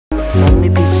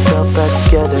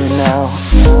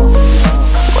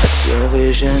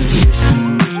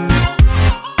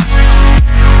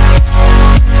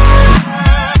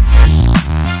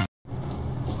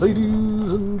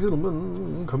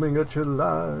Coming at you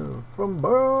live from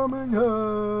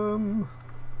Birmingham.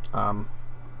 Alright,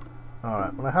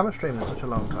 well I haven't streamed in such a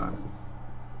long time.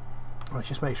 Let's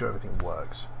just make sure everything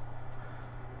works.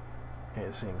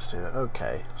 It seems to.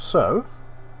 Okay, so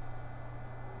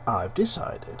I've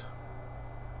decided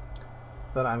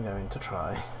that I'm going to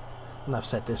try, and I've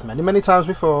said this many times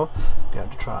before, I'm going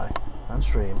to try and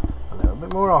stream a little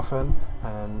bit more often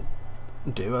and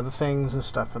do other things and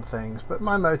stuff and things, but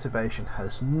my motivation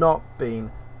has not been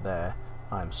there.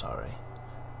 I'm sorry.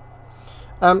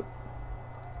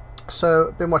 So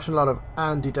I've been watching a lot of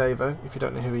Andy Davo. If you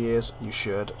don't know who he is, you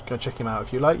should go check him out.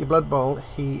 If you like your Blood Bowl,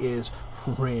 he is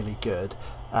really good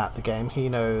at the game. He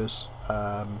knows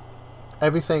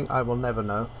everything I will never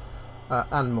know,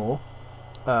 and more.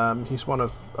 He's one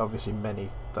of obviously many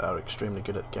that are extremely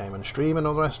good at the game and stream and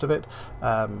all the rest of it.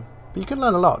 But you can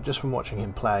learn a lot just from watching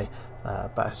him play.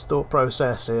 About his thought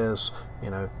process is, you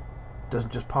know,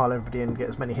 doesn't just pile everybody in and get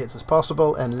as many hits as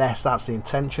possible, unless that's the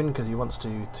intention, because he wants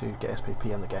to get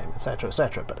SPP in the game, etc,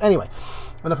 etc. But anyway,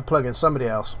 enough of plugging somebody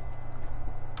else.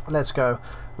 Let's go.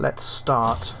 Let's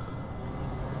start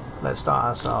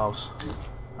ourselves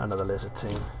another lizard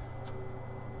team.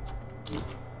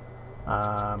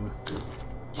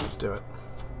 Let's do it.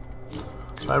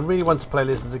 So I really want to play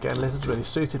lizards again. Lizards really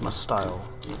suited my style.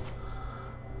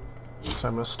 So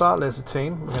I'm going to start lizard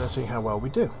team. We're going to see how well we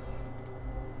do.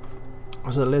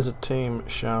 So the lizard team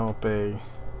shall be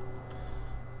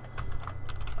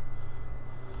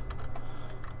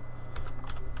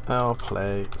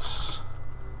l-plates,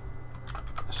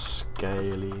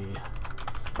 scaly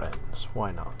friends.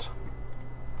 Why not?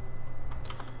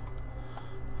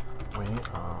 We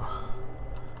are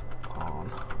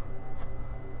on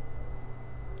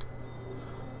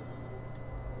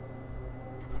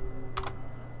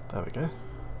there we go,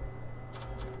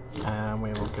 and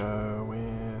we will go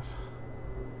with,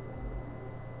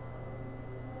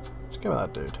 let's go with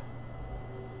that dude.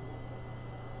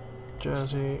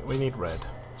 Jersey, we need red.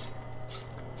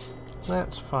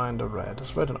 Let's find a red.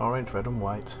 It's red and orange, red and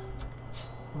white.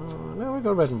 No, we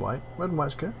got red and white. Red and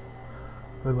white's good.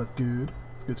 Red and white's good.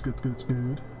 It's good, it's good, it's good, it's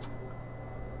good.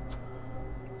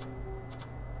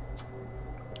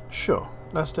 Sure,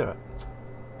 let's do it.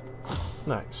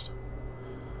 Next.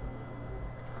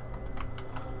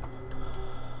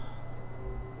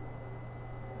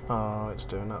 Oh, it's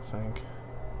doing that thing.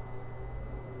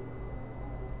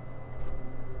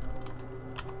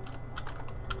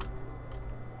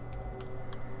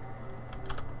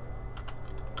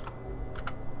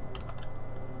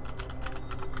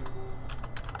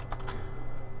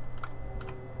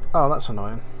 Oh, that's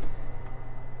annoying.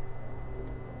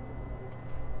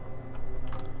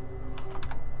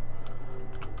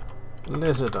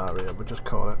 Lizard area, we'll just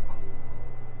call it.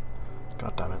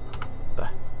 God damn it.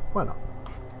 There. Why not?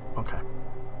 Okay.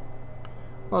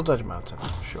 Well, Dodge Mountain,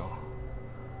 sure.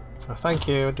 Oh, thank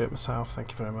you, I'll do it myself,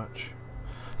 thank you very much.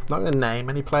 I'm not going to name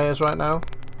any players right now.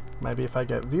 Maybe if I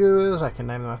get viewers, I can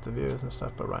name them after viewers and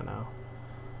stuff, but right now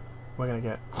we're going to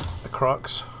get the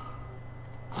Crocs.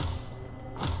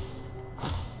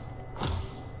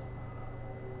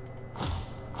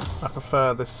 I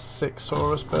prefer this 6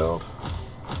 Saurus build.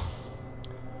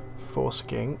 4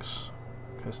 skinks,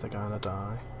 because they're going to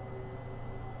die.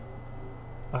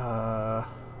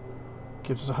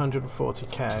 Gives us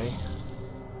 140k.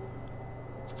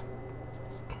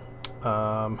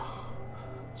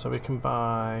 So we can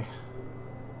buy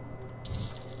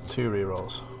 2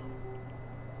 rerolls.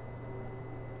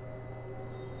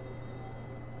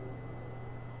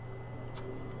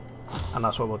 And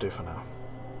that's what we'll do for now.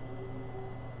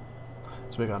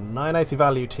 So we've got a 980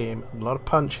 value team, a lot of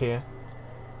punch here,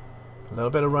 a little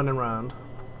bit of running around.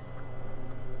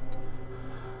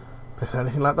 But if they're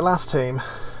anything like the last team,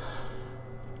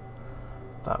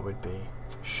 that would be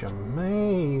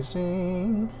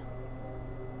amazing.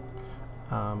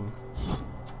 No,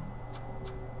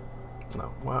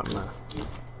 what happened there?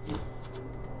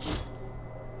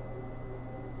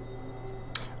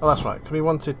 Oh, that's right, because we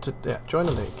wanted to join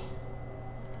a league.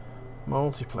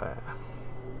 Multiplayer.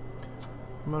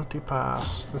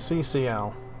 Multipass. The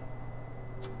CCL.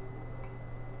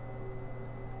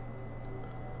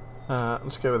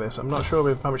 Let's go with this. I'm not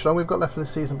sure how much long we've got left in the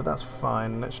season, but that's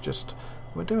fine. Let's just,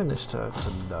 we're doing this to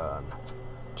learn.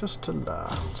 Just to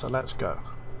learn. So let's go.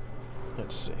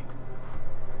 Let's see.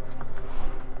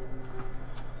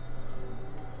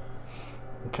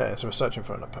 Okay, so we're searching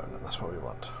for an opponent. That's what we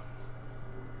want.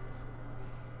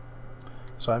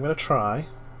 So I'm going to try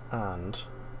and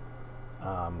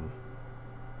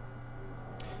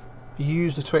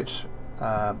use the Twitch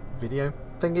video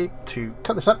thingy to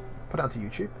cut this up put it onto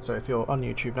YouTube. So if you're on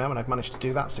YouTube now and I've managed to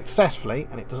do that successfully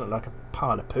and it doesn't look like a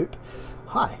pile of poop,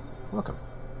 hi, welcome.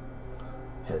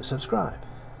 Hit subscribe,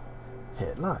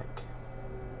 hit like,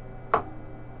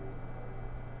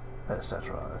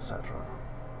 etc, etc.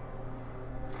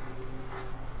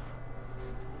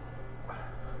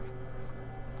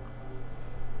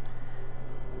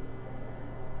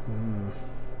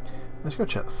 Let's go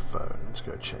check the phone. Let's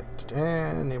go check. Did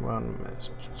anyone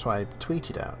message? So I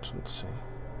tweeted out and see.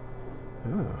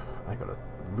 Oh, I got a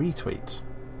retweet.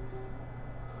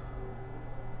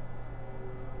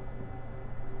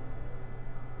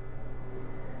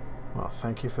 Well,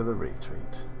 thank you for the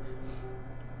retweet.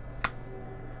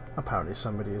 Apparently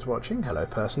somebody is watching. Hello,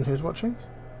 person who's watching.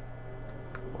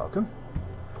 Welcome.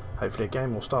 Hopefully a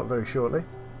game will start very shortly.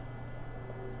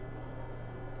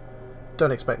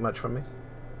 Don't expect much from me.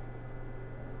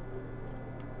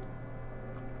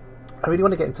 I really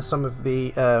want to get into some of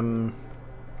the other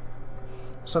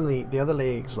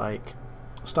leagues, like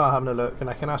start having a look, and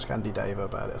I can ask Andy Dave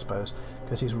about it, I suppose,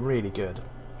 because he's really good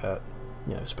at,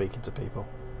 you know, speaking to people.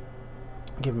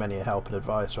 Give him any help and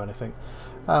advice or anything.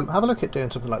 Have a look at doing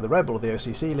something like the Rebel or the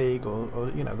OCC League,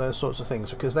 or you know, those sorts of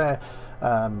things, because they've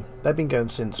been going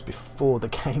since before the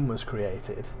game was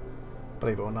created.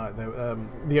 Believe it or not,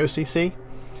 the OCC,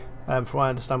 from what I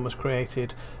understand, was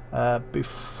created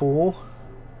before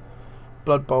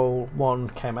Blood Bowl 1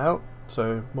 came out,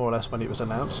 so more or less when it was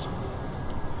announced.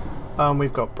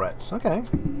 We've got Brett's. Okay.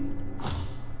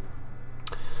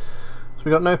 So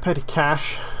we got no petty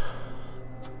cash.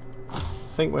 I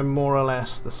think we're more or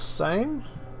less the same.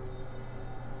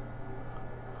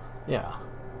 Yeah.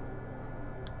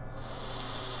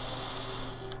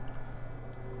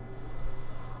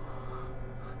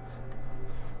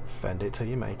 Fend it till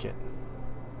you make it.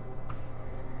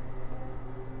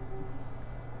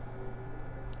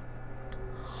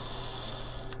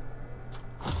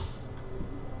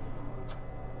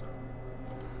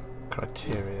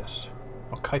 Criterious.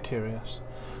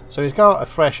 So he's got a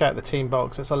fresh out the team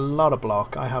box. It's a lot of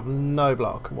block. I have no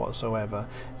block whatsoever,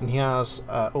 and he has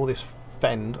all this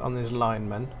fend on his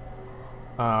linemen.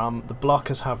 The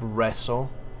blockers have wrestle.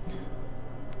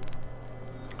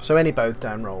 So any both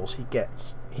down rolls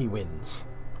he wins.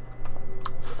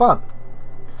 Fun.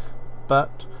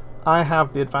 But I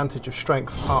have the advantage of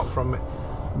strength apart from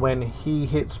when he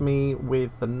hits me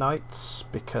with the knights,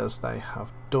 because they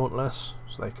have dauntless,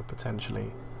 so they could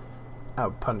potentially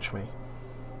out-punch me.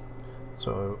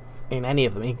 So in any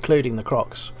of them, including the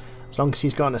Crocs, as long as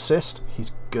he's got an assist,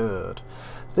 he's good.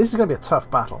 So this is going to be a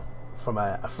tough battle from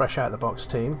a fresh out of the box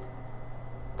team.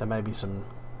 There may be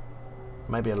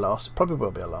maybe a loss. It probably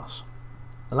will be a loss.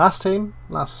 The last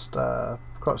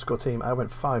Croc Score team, I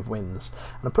went 5 wins,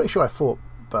 and I'm pretty sure I fought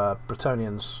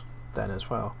Bretonians then as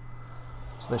well.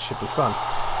 So this should be fun.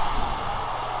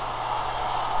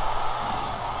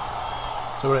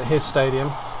 So we're at his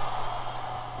stadium.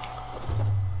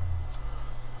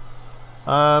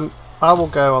 I will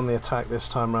go on the attack this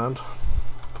time round.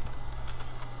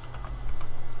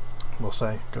 We'll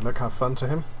say good luck, have fun to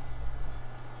him.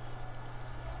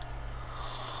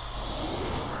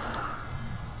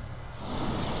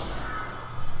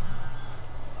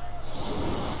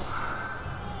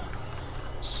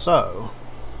 So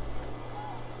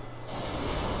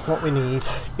what we need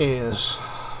is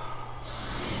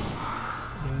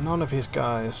none of his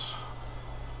guys.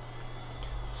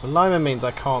 So lineman means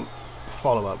I can't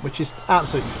follow up, which is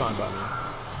absolutely fine by me.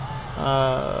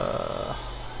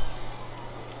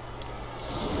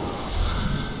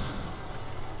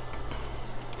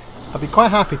 I'd be quite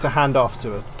happy to hand off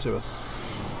to a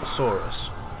Saurus.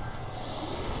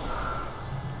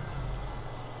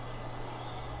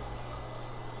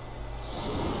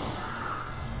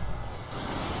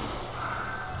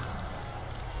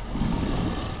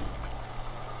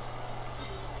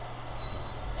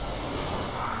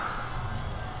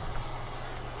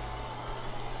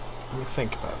 Let me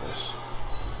think about this.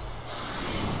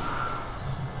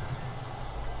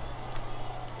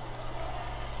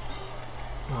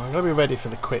 Oh, I'm going to be ready for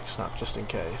the quick snap just in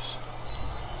case.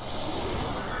 So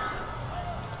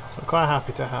I'm quite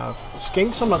happy to have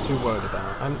Skinks. I'm not too worried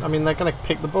about. I mean, they're going to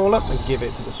pick the ball up and give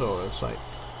it to the Saurus, like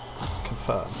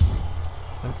confirm,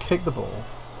 and kick the ball.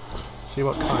 See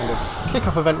what kind of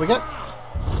kickoff event we get.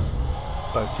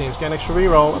 Both teams get an extra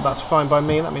reroll, and that's fine by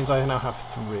me. That means I now have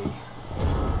 3.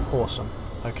 Awesome.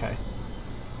 Okay.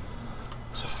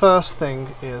 So first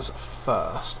thing is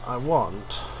first. I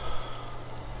want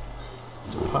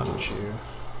to punch you.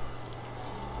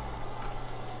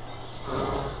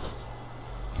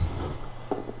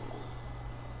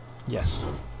 Yes.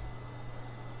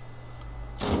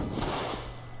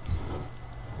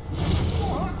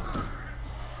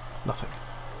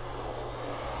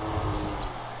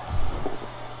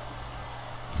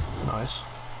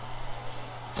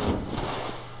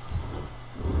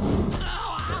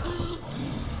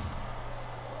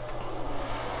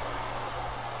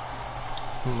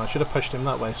 I should have pushed him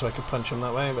that way so I could punch him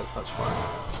that way, but that's fine.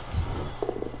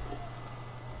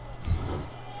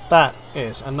 That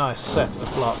is a nice set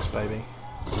of blocks, baby.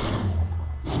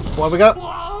 What have we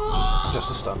got? Just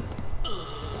a stun.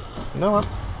 You know what?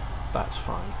 That's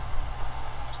fine.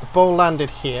 So the ball landed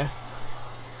here.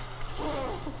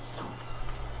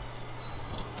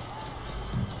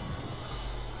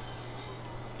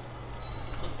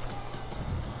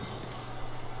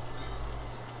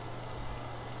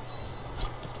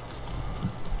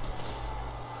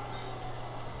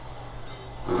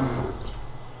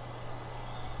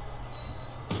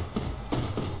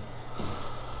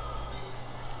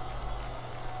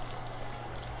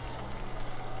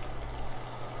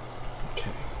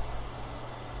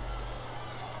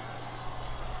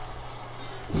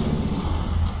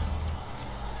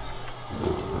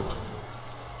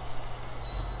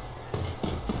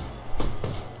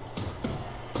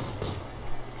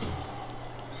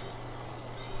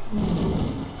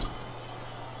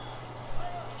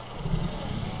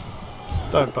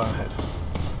 Don't bow ahead.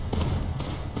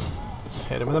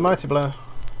 Hit him with a mighty blow.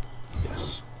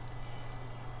 Yes.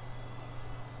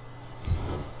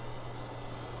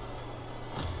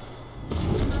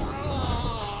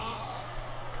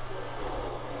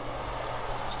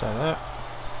 Stay there.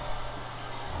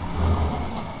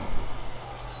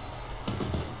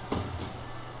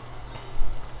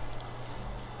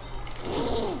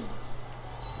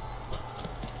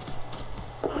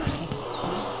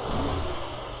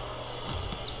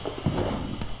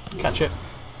 Catch it.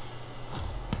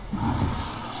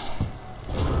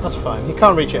 That's fine. He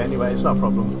can't reach it anyway. It's not a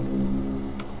problem.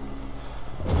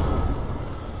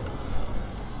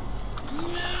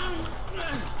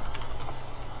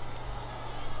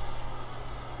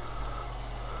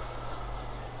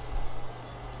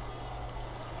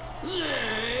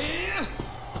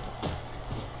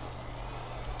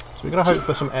 So we gotta hope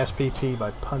for some SPP by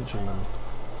punching them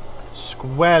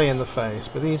squarely in the face.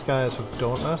 But these guys have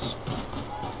Dauntless.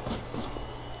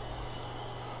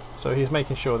 So he's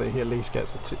making sure that he at least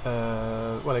gets the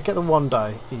well, I get the one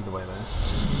die either way there.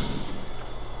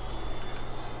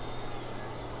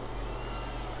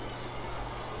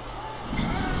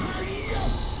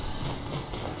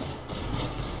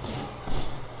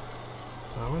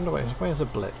 I wonder where's the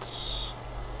blitz?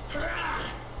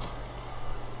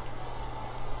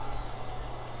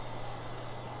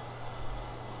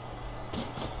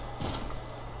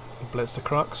 Blitz the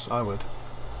Crux? I would.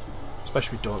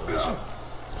 Especially Dauntless.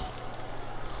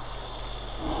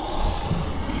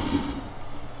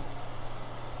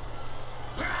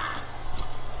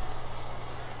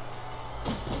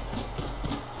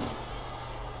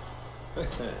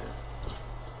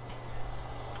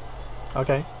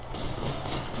 Okay,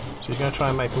 so he's going to try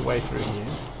and make a way through here.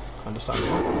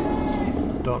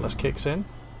 Understandable. Dauntless kicks in.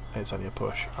 It's only a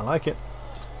push. I like it.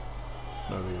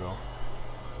 No reroll.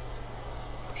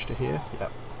 Push to here.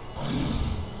 Yep.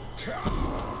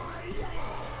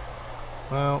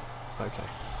 Well, okay.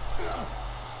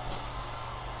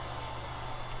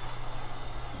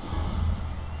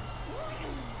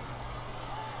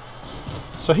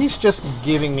 So he's just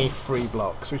giving me free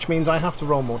blocks, which means I have to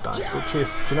roll more dice, which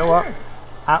is, do you know what?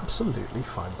 Absolutely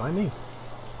fine by me.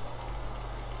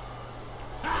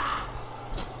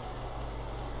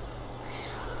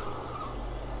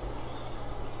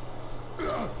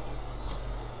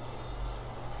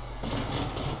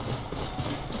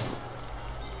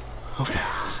 Okay.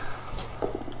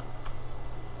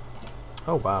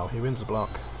 Oh wow, he wins the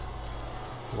block.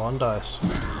 One dice.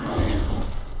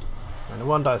 And the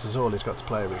one dice is all he's got to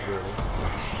play with, really.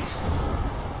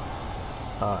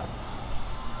 Alright.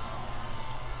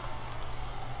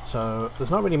 So, there's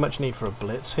not really much need for a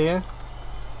blitz here,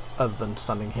 other than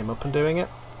standing him up and doing it,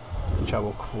 which I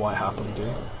will quite happily do.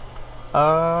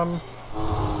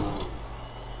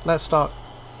 Let's start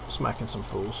smacking some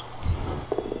fools.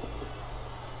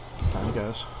 Down he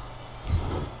goes.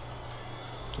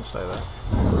 Can stay there.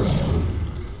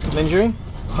 An injury?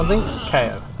 Something?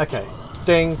 KO. Okay.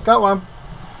 Ding. Got one.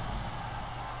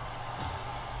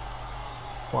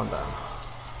 One down.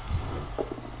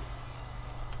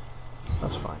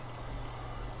 That's fine.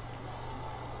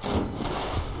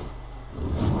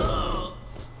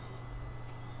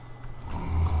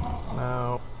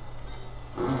 Now,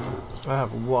 I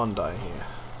have one die here,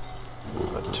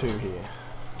 but two here.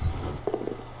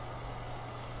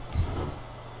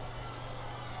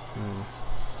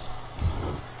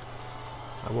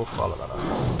 I will follow that up.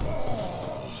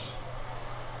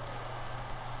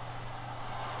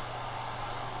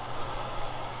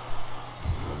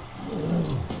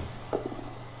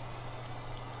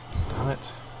 Damn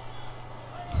it.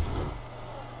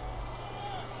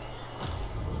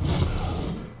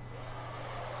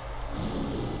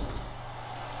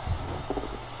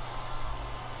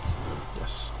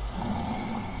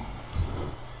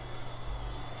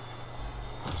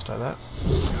 that.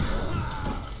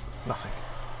 Nothing.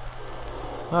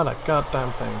 Not a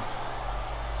goddamn thing.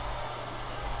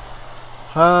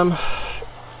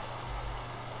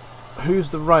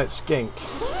 Who's the right skink?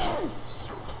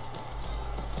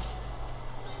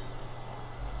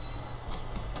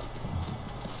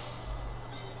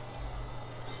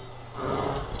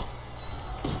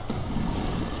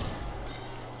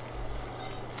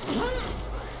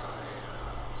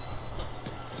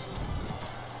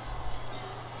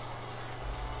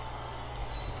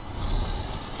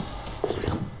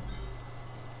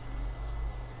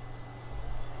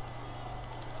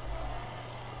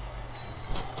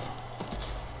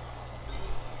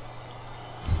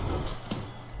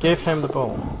 Give him the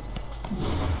ball.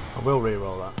 I will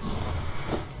re-roll that.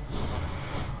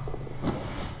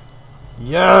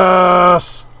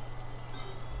 Yes!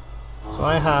 So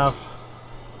I have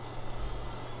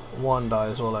one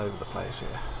dice all over the place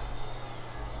here.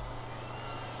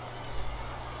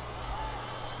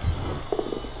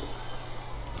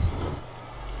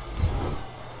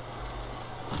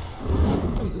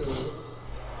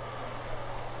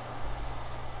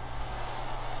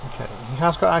 Okay, he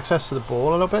has got access to the ball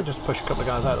a little bit, just push a couple of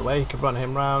guys out of the way, he could run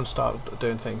him round, start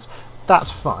doing things.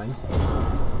 That's fine.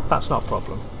 That's not a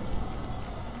problem.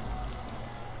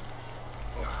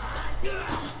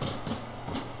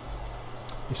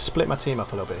 He split my team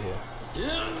up a little bit here.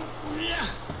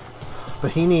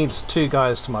 But he needs 2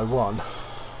 guys to my 1.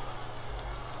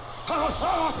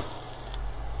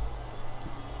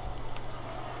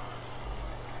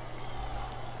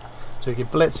 So he can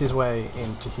blitz his way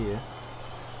into here.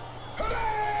 But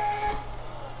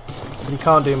he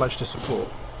can't do much to support.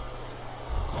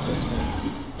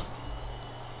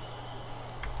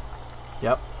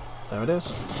 Yep, there it is.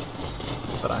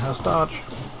 But I has dodge.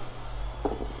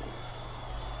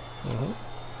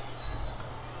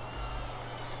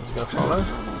 Is he going to follow?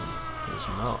 He's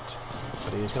not.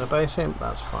 But he's going to base him,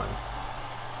 that's fine.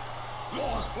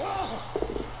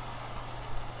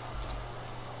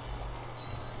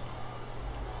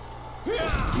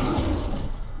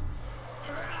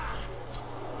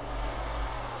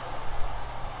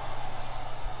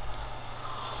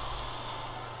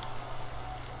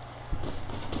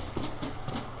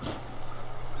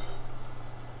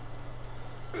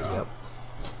 Yep.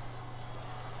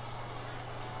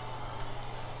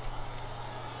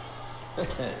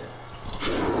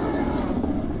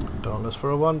 Dauntless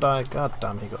for a 1 die. God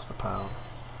damn, he got the power.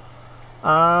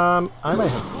 I may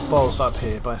have ballsed up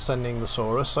here by sending the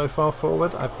Saurus so far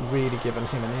forward. I've really given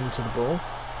him an in to the ball.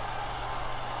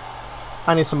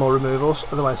 I need some more removals,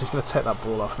 otherwise he's going to take that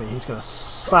ball off me. He's going to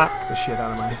sack the shit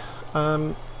out of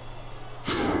me.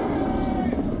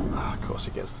 Of course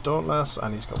he gets the Dauntless,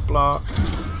 and he's got block.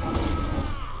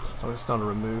 As long as it's not a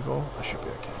removal, I should be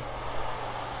okay.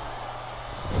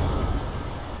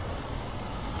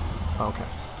 Okay.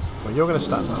 Well, you're going to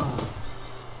stand up.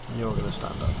 You're going to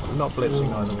stand up. I'm not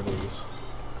blitzing either of these.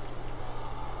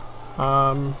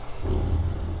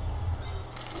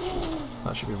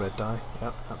 That should be red die.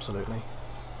 Yep, absolutely.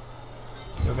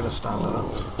 You're going to stand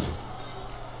up.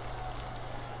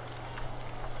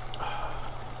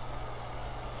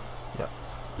 Yep.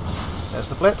 There's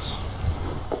the blitz.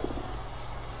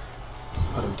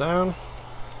 Put him down.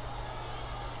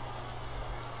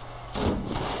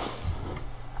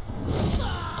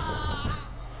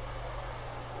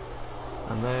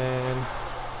 And then I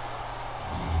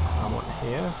want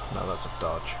here. No, that's a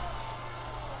dodge.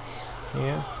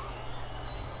 Here.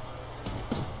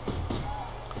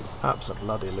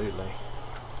 Absolutely.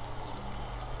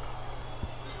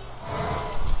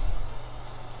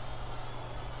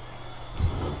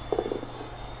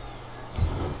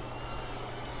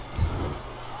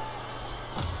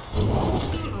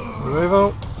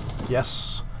 Removal.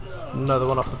 Yes. Another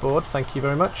one off the board. Thank you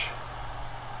very much.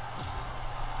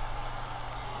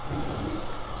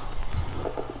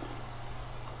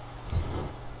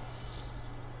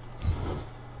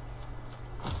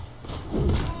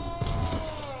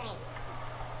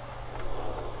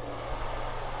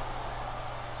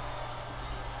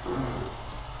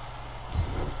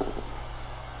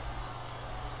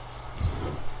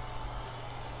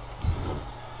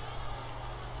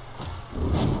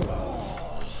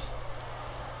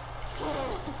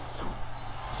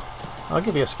 I'll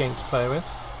give you a skink to play with.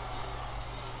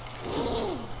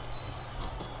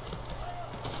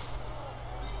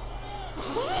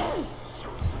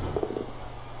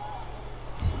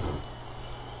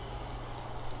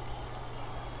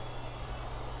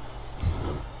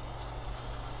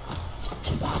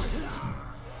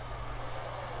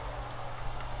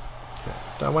 Okay,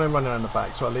 don't want him running around the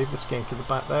back, so I'll leave the skink in the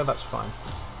back there, that's fine.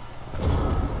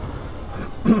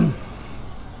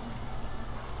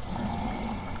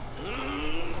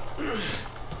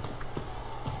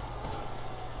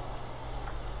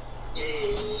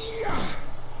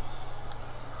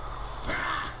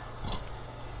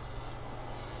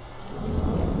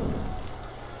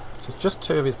 just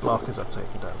 2 of his blockers I've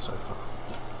taken down so far.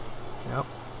 Yep.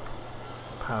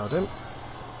 Powered him.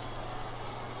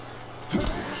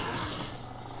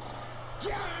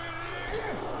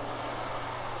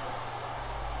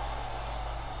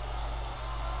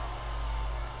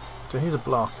 So he's a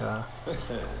blocker.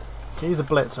 He's a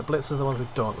blitzer. Blitzers are the ones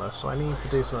with Dauntless, so I need to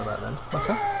do something about them.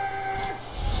 Okay.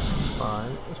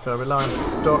 Fine. Just gotta rely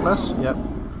on Dauntless. Yep.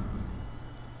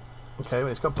 Okay, well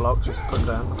he's got blocks, we can put him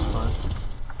down, that's fine.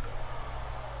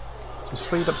 So he's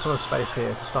freed up some space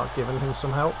here to start giving him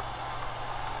some help.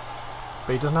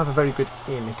 But he doesn't have a very good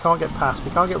in. He can't get past,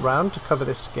 he can't get round to cover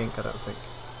this skink, I don't think.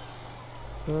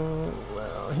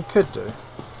 Well, he could do.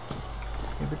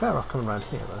 He'd be better off coming around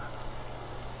here though.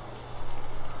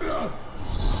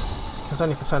 Because then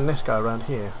you can send this guy around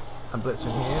here and blitz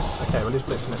in here. Okay, well he's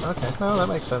blitzing it. Okay, no, that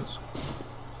makes sense.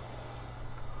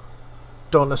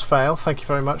 Dauntless fail. Thank you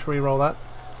very much. Reroll that.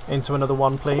 Into another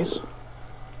 1, please.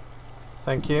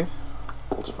 Thank you.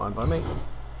 That's fine by me.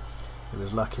 He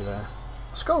was lucky there.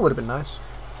 A skull would have been nice.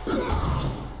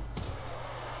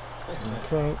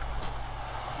 Okay.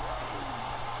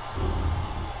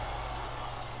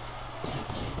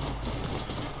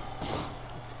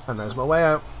 And there's my way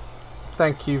out.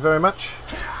 Thank you very much.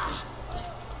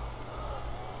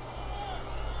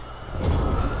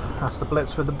 That's the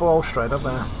blitz with the ball straight up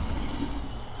there.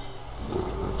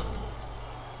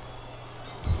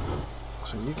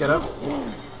 So you get up.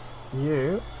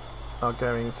 You are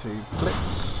going to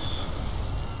blitz.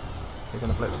 You're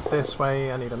going to blitz this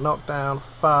way. I need a knockdown.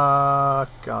 For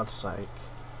God's sake.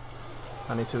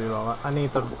 I need to reroll that.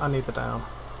 I need the down.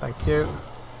 Thank you.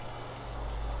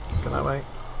 Go that way.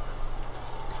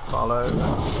 Follow.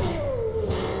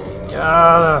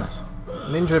 Yeah,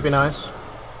 ninja would be nice.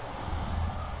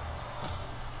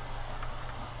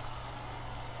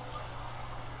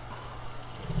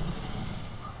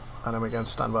 And then we're going to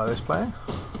stand by this player.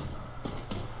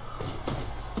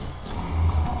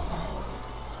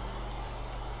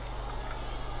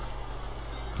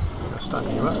 I'm going to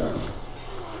stand you up.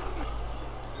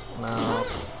 Now,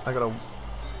 I gotta.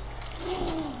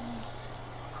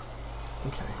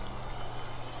 Okay.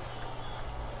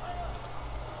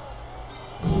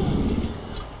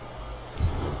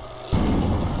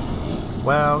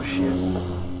 Well, shit.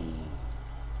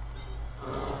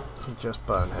 He just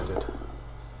boneheaded.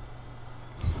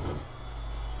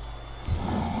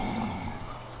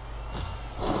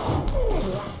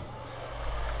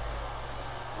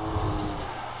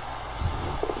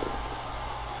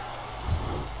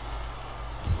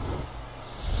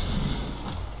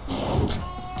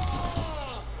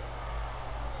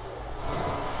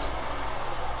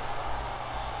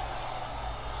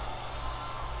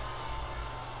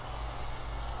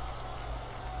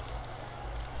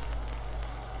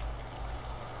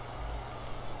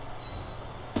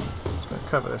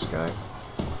 Cover this guy.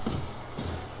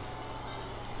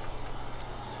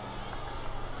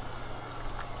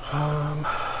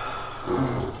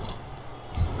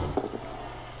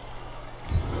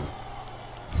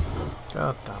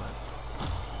 God damn it.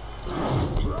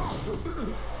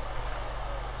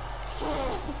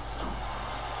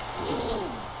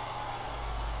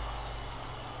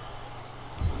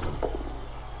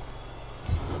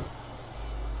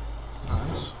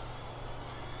 Nice.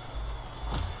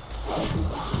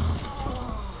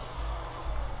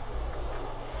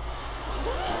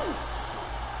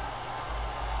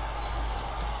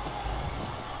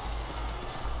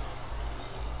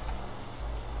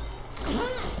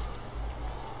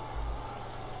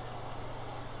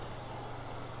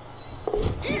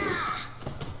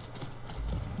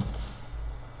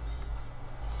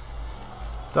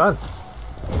 Done.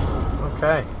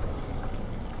 Okay.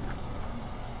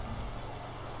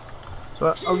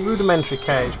 So a rudimentary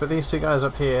cage, but these 2 guys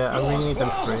up here, I really need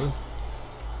them free.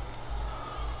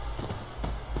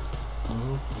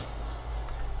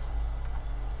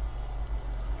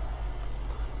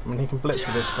 I mean, he can blitz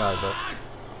with this guy, but...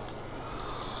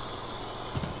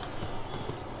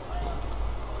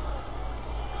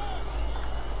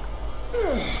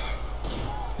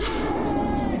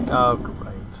 Oh, great.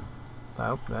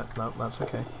 No, no, that's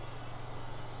okay.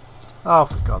 Oh,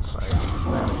 for God's sake. There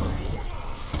we go.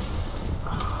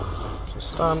 She's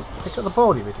stunned. Pick up the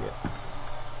ball, you idiot.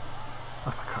 Oh,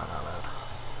 for crying out loud.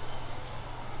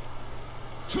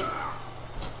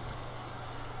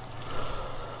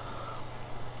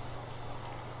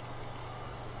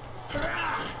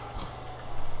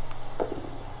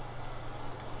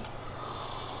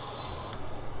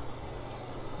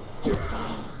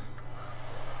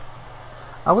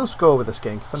 I will score with the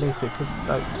skink if I need to, because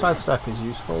sidestep is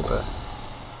useful, but...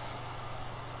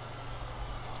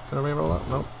 Can I reroll that?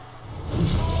 Nope.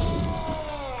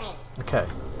 Okay,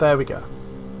 there we go.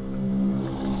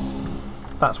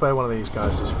 That's where one of these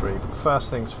guys is free, but first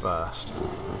things first.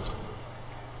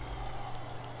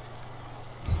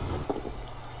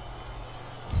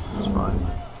 It's fine.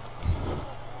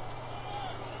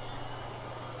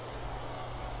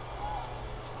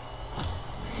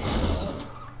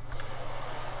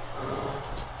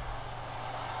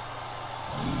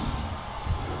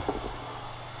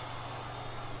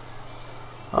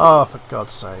 Oh, for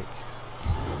God's sake.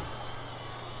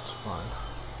 It's fine.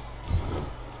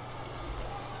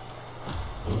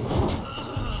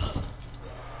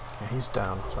 Okay, he's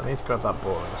down, so I need to grab that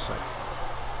ball in a sec.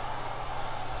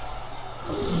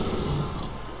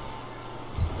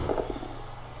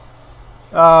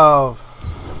 Oh.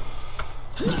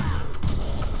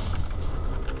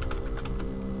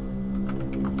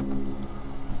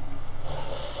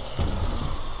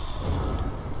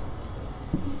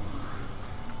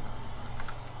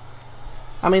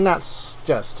 I mean, that's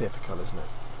just typical, isn't it?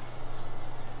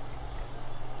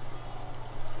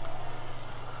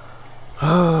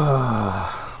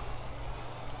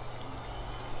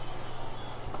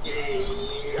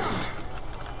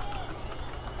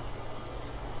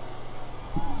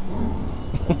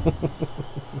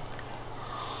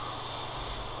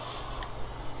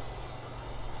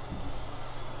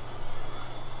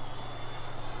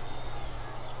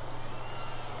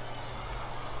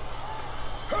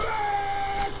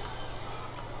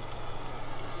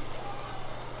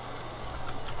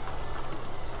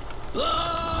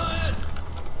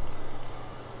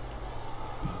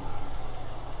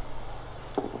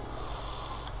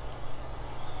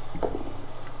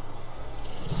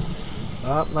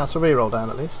 That's a reroll down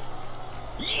at least.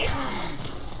 So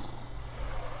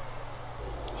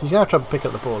he's going to try to pick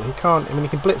up the ball. He can't, I mean, he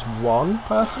can blitz one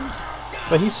person,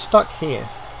 but he's stuck here.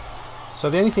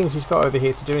 So the only things he's got over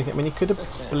here to do anything, I mean, he could have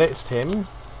blitzed him,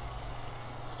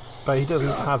 but he doesn't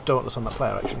have Dauntless on that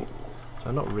player actually. So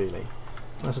not really.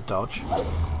 That's a dodge.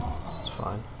 It's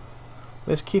fine.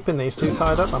 Just keeping these two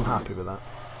tied up, I'm happy with that.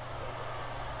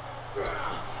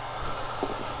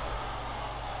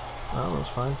 Oh, that's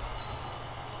fine.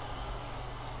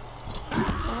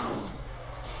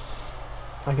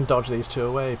 I can dodge these two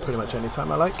away pretty much any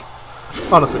time I like.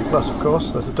 On a 3+, of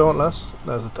course. There's a Dauntless.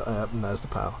 There's the and there's the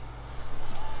power.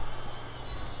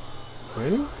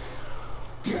 Really?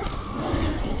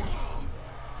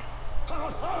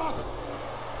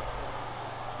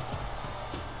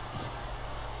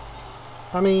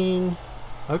 I mean,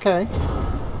 okay.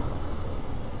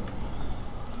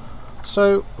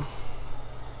 So,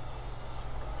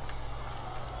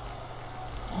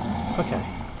 okay.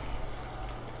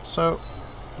 So,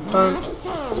 don't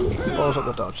balls up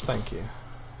the dodge, thank you.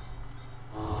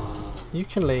 You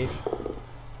can leave.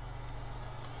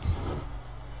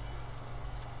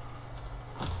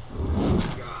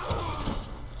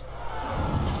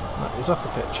 No, he's off the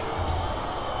pitch.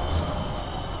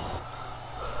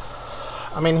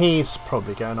 I mean, he's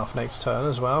probably going off next turn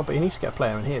as well, but he needs to get a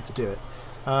player in here to do it.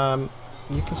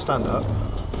 You can stand up.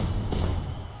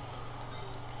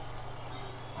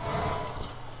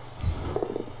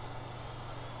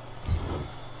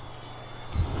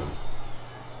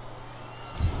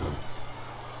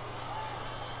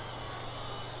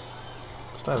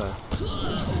 Stay there.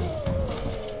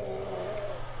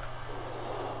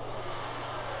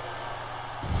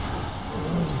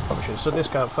 Probably should have stood this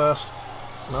guy up first.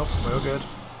 Nope, we're all good.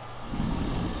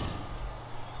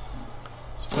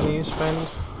 So going to use Fend.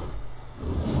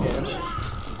 Yes.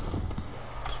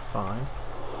 It's fine.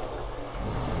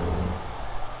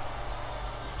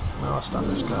 Now I'll stand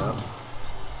this guy up.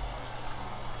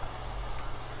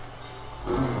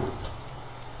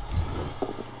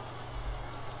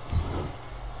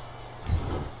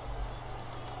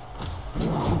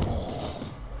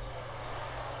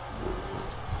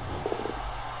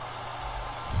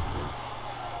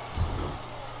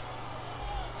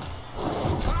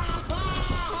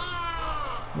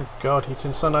 Oh God, he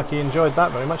didn't sound like he enjoyed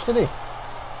that very much, did he?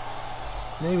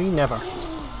 Maybe never.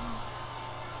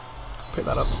 Pick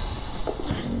that up.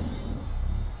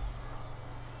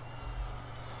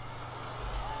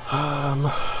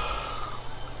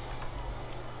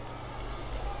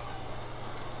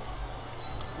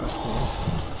 Back here.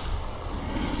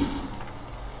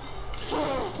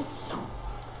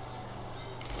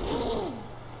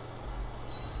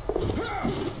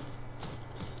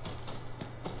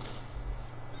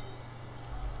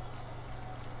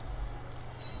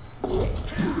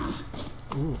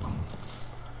 Ooh.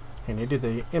 He needed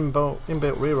the inbuilt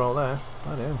reroll there.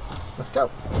 I do. Let's go.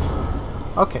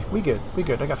 Okay, we good. We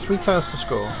good. I got 3 turns to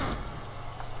score.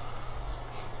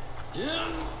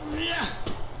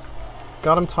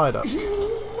 Got him tied up.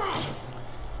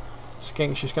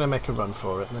 Skink, she's going to make a run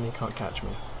for it, and then he can't catch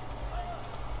me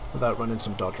without running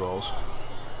some dodge rolls.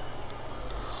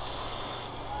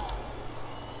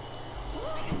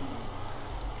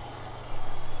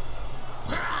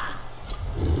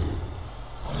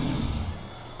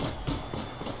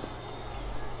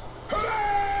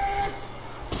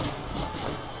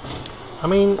 I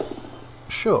mean,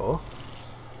 sure.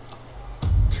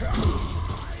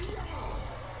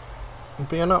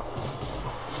 But you're not...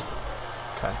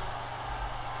 Okay.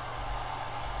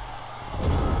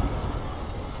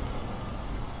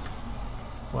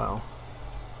 Well.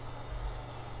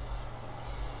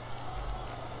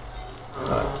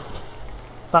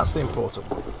 That's the important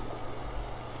one.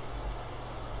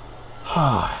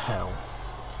 Ah, hell.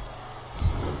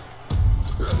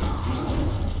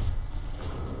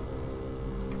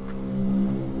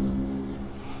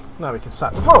 Now we can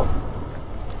sack the ball.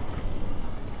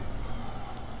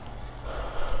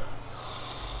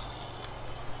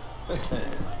 You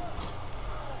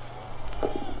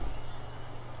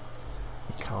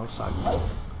can't sack the ball.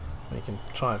 You can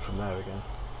try it from there again.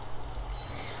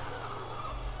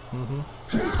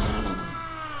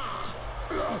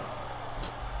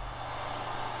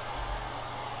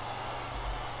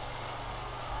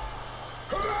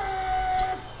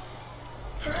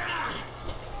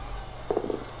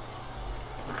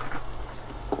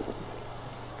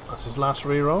 That's his last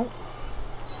reroll.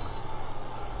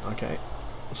 Okay,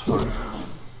 that's fine.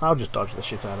 I'll just dodge the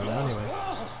shit out of there anyway.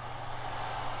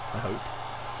 I hope.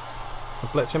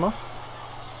 I'll blitz him off.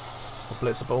 I'll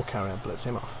blitz the ball carrier, blitz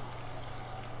him off.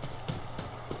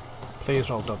 Please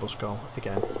roll double skull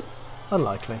again.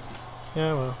 Unlikely.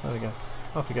 Yeah, well, there we go.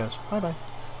 Off he goes. Bye bye.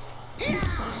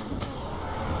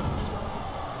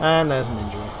 And there's an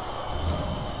injury.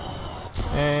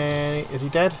 And is he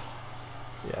dead?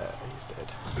 Yeah, he's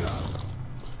dead.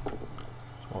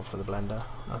 One for the blender.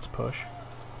 That's push.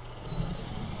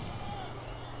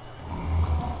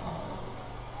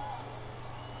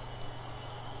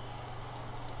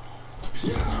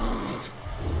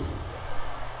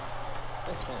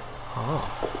 Oh.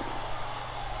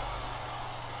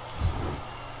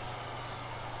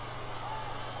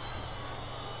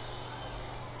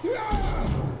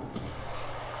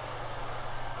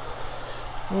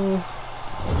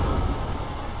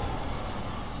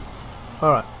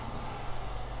 All right.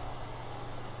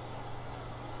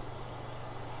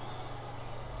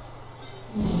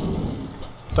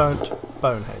 Don't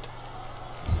bonehead.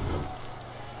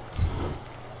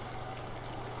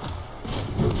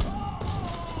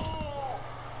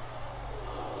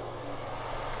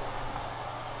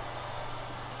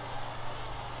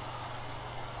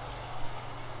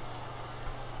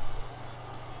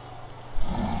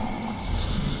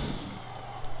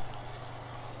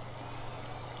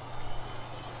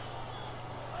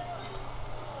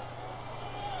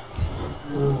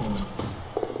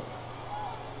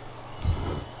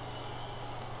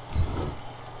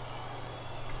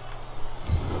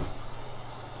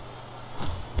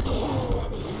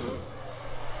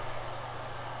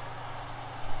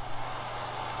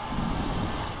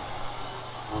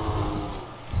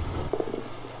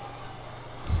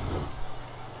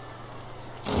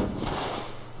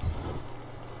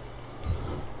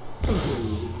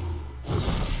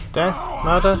 Death,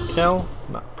 murder, kill,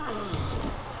 no.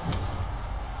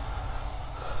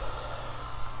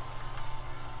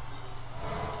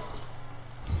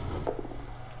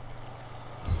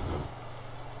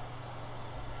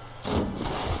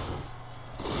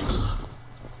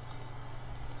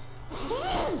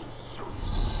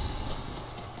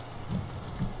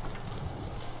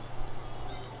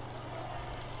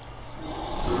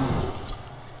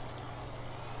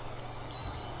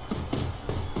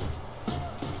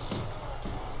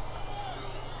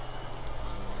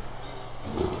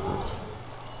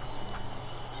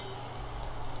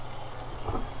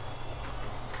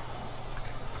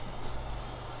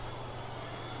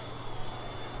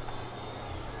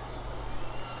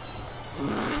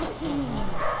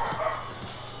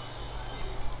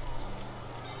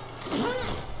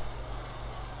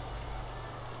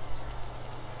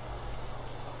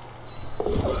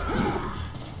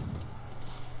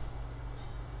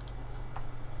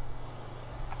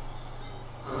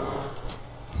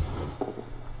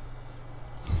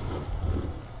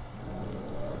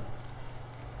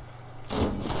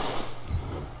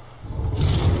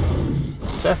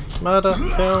 Death, murder,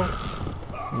 kill,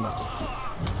 no.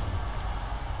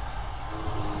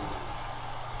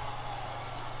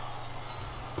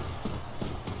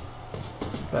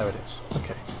 There it is.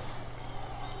 Okay.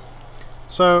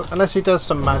 So, unless he does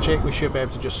some magic, we should be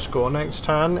able to just score next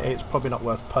turn. It's probably not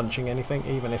worth punching anything,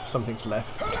 even if something's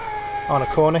left on a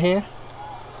corner here.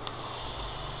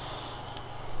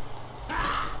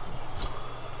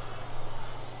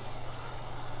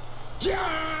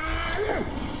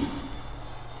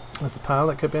 There's the pal.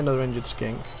 That could be another injured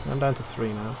skink. I'm down to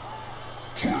 3 now.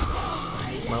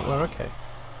 Well, we're okay.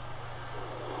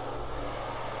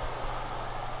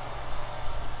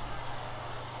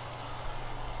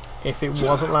 If it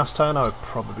wasn't last turn, I would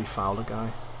probably foul a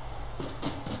guy.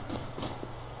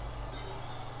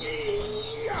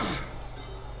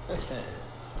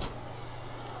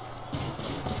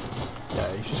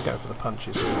 Yeah, you just go for the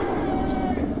punches.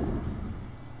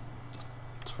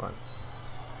 It's fine.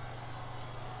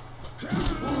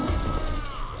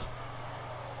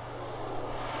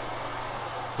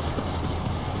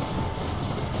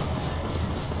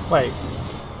 Wait.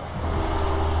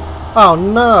 Oh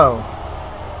no!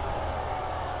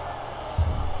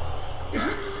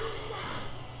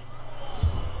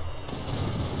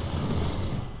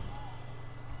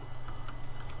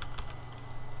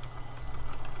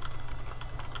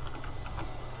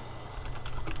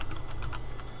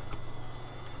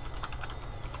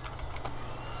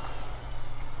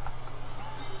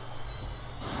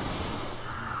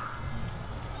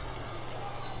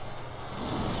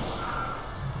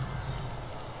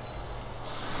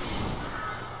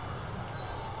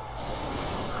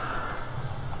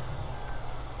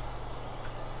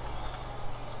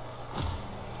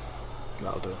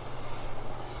 That'll do.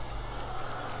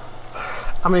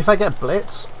 I mean, if I get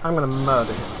blitz, I'm going to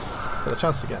murder him. But the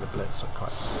chance to get a blitz are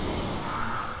quite slim.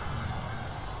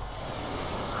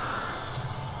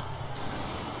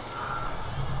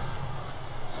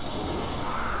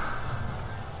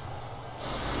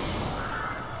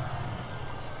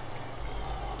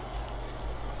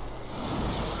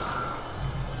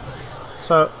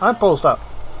 So I ballsed up.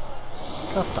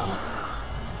 God damn it.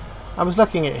 I was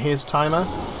looking at his timer,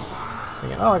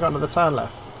 thinking, oh, I got another turn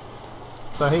left.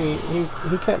 So he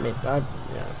kept me. Yeah,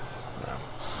 no.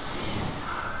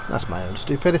 That's my own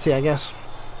stupidity, I guess.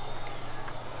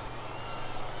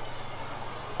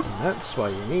 And that's why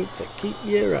you need to keep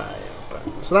your eye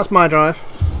open. So that's my drive,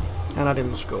 and I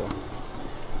didn't score.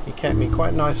 He kept me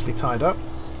quite nicely tied up.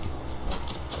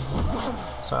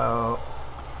 So,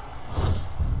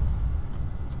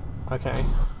 okay.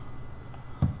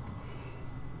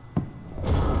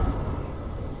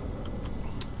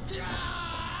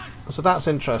 So that's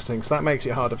interesting, so that makes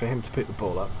it harder for him to pick the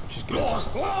ball up, which is good.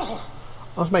 Also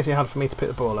makes it harder for me to pick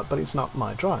the ball up, but it's not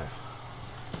my drive.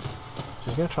 So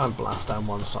he's going to try and blast down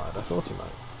one side. I thought he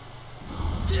might.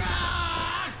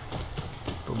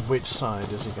 But which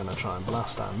side is he going to try and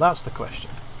blast down? That's the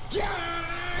question.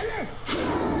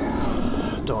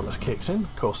 Dauntless kicks in.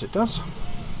 Of course it does.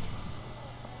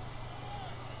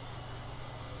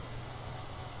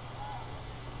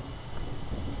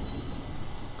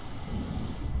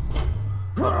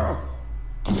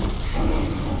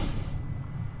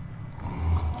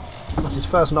 That's his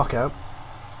first knockout.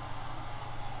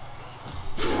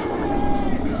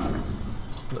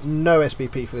 No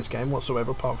SPP for this game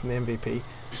whatsoever, apart from the MVP,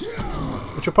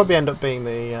 which will probably end up being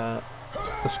the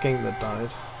skink that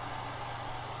died.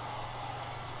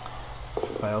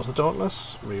 Fails the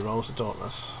Dauntless, re-rolls the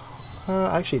Dauntless.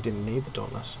 Actually, he didn't need the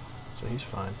Dauntless, so he's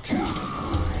fine.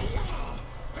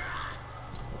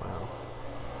 Wow.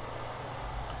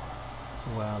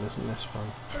 Wow, isn't this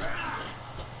fun?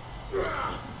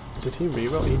 Did he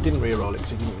re-roll? He didn't re-roll it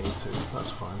because he didn't need to. That's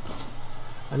fine.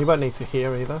 And you won't need to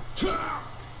hear either.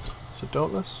 So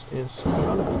Dauntless is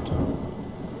irrelevant.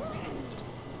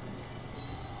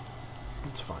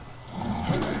 It's fine.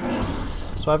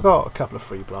 So I've got a couple of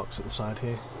free blocks at the side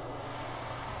here.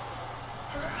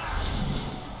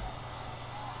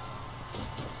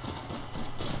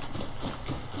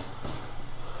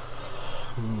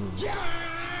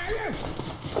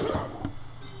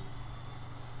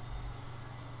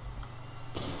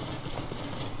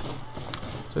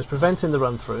 So it's preventing the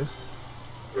run through.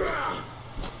 A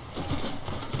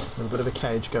little bit of a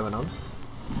cage going on.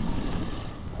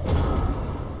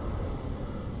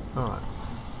 Alright.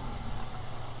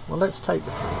 Well, let's take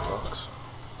the free box.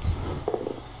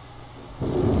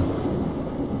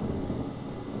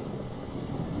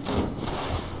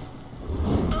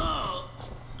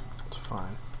 It's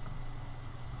fine.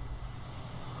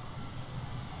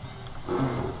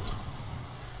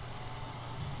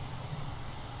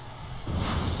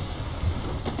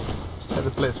 Let's take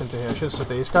the blitz into here. I should have set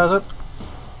these guys up.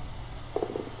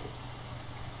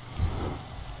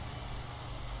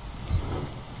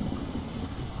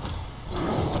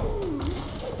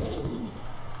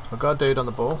 I've got a dude on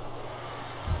the ball.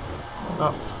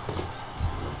 Up.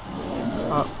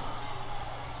 Up.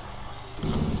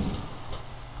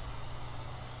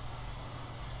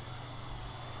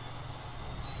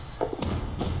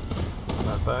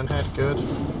 That bonehead, good.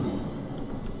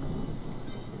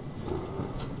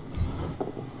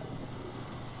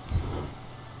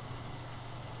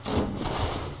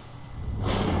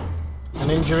 An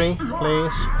injury,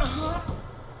 please.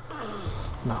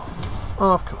 No.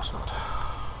 Oh, of course not.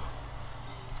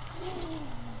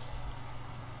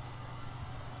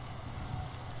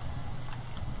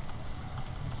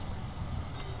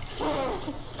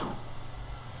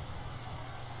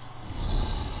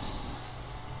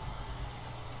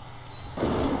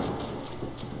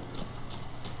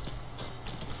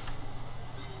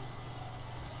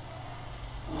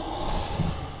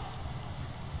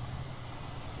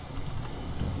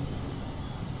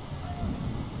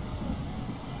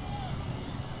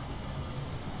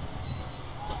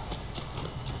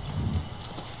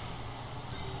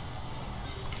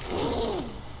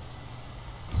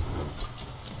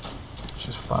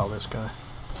 Just foul this guy.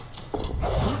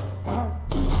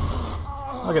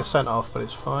 I'll get sent off, but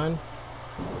it's fine.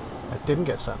 I didn't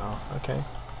get sent off, okay.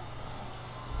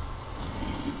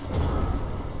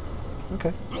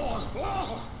 Okay.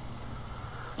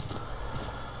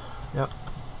 Yep.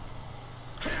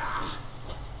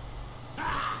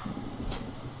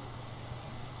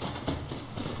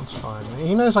 That's fine.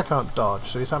 He knows I can't dodge,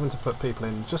 so he's having to put people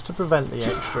in just to prevent the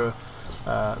extra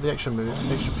extra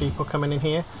people coming in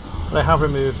here. But I have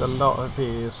removed a lot of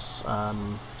his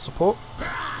support,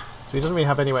 so he doesn't really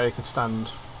have anywhere he can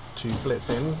stand to blitz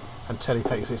in until he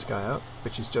takes this guy out,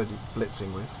 which he's just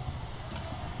blitzing with.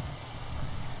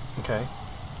 Okay.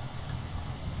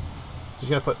 He's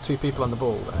going to put 2 people on the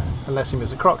ball there, unless he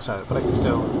moves the Crocs out, but I can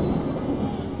still...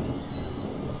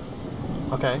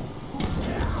 Okay.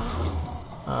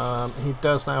 He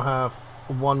does now have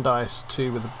 1 dice,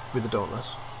 2 with the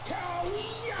Dauntless.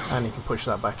 And he can push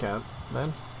that back out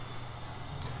then.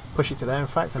 Push it to there, in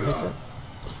fact, and hit it.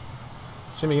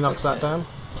 Assuming he knocks that down.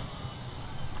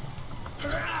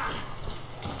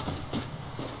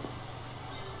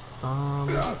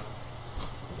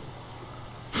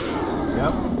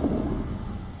 Yep.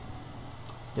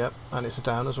 Yep, and it's a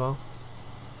down as well.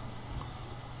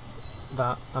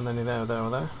 That, and then there, there, or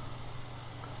there.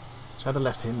 So I'd have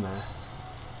left him there.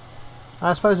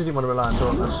 I suppose he didn't want to rely on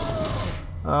Dauntless.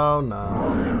 Oh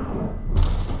no.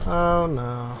 Oh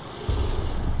no.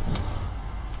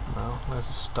 Well, there's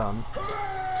a stun.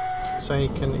 So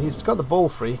he's got the ball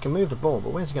free, he can move the ball,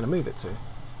 but where's he going to move it to?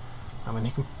 I mean,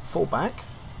 he can fall back.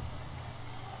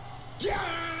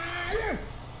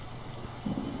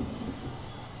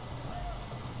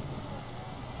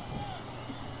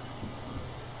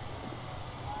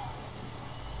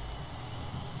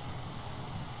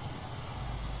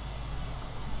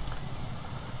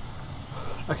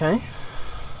 Okay.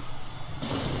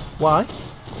 Why?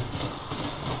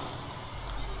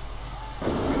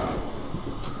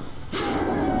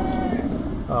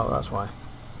 Oh, that's why.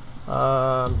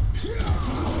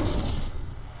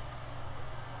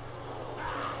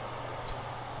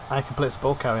 I can blitz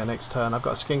ball carrier next turn. I've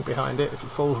got a skink behind it. If it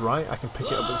falls right, I can pick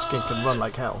it up with a skink and run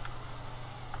like hell.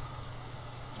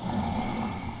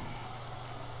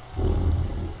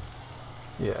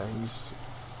 Yeah, he's...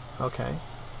 okay.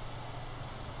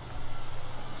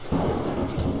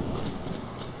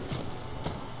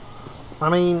 I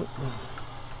mean...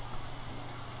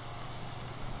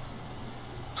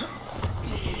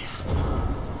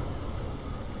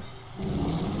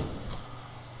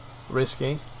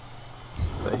 risky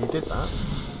that he did that,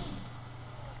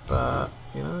 but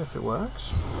you know, if it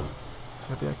works,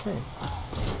 he'll be okay.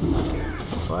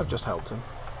 So I've just helped him.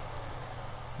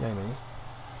 Yay me.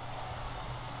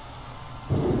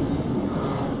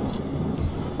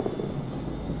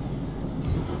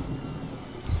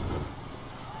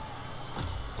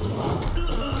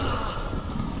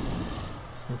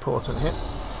 Important hit.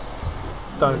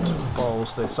 Don't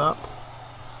balls this up.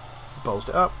 Bowled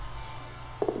it up.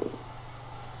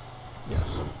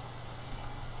 Yes.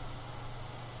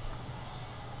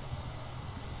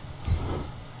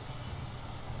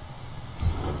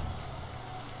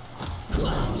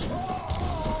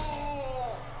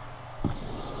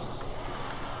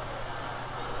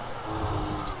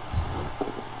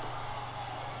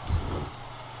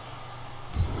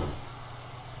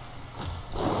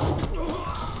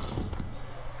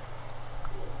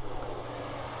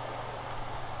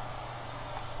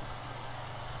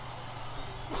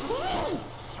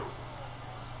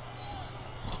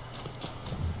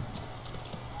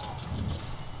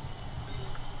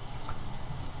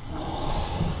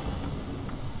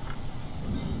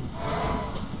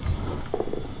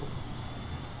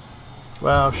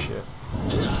 Well, shit.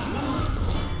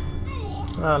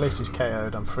 Well, at least he's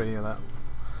KO'd. I'm free of that.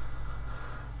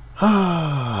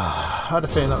 I had a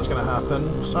feeling that was going to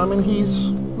happen. So, I mean, he's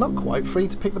not quite free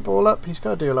to pick the ball up. He's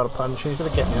got to do a lot of punching. He's got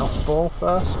to get me off the ball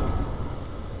first.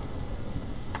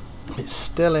 It's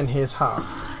still in his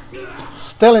half.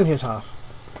 Still in his half.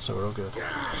 So we're all good.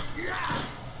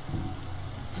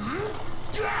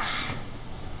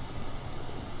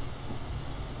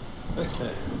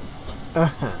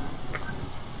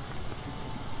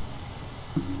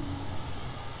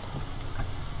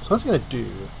 So what's he going to do?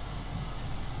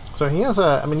 So he has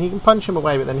a... I mean, he can punch him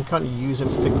away, but then he can't use him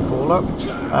to pick the ball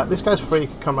up. This guy's free. He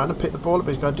can come around and pick the ball up,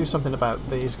 but he's got to do something about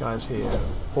these guys here.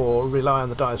 Or rely on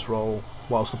the dice roll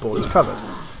whilst the ball is covered.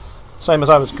 Same as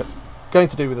I was going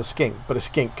to do with a skink, but a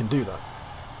skink can do that.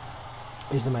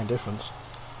 Is the main difference.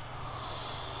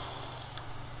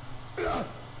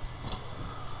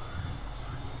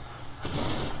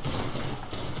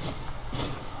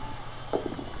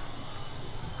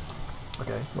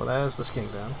 Okay, well there's the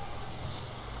skink down.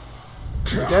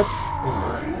 Is he dead?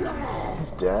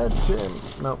 He's dead. He's dead.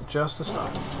 No, just a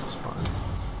stun. That's fine.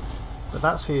 But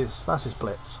that's his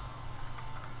blitz.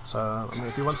 So I mean,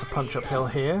 if he wants to punch uphill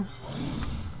here,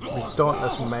 with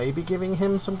Dauntless maybe giving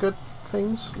him some good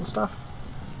things and stuff,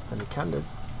 then he can do.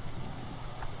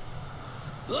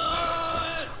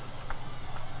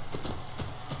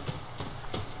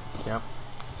 Yep.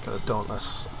 Got a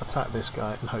Dauntless attack this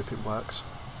guy and hope it works.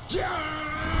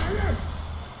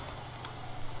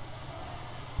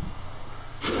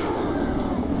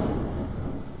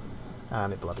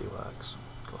 And it bloody works.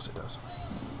 Of course it does.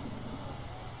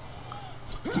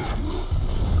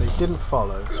 But he didn't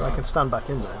follow, so I can stand back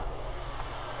in there. Are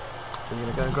you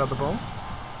going to go and grab the ball?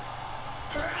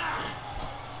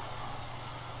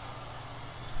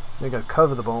 I'm going to go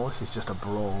cover the ball. This is just a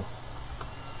brawl.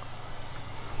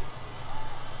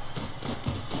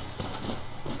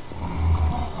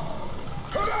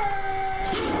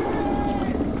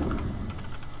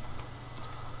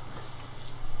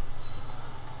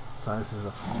 So this is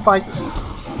a fight.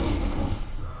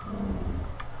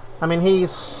 I mean,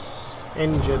 he's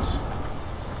injured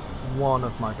one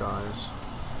of my guys.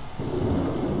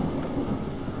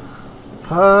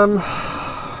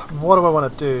 What do I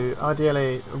want to do?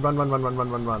 Ideally, run, and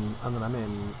then I'm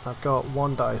in. I've got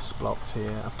one dice blocked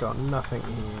here. I've got nothing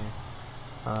here.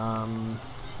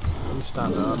 You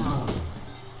stand up.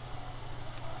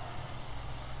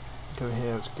 Go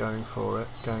here, it's going for it.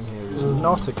 Going here is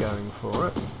not a going for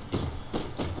it.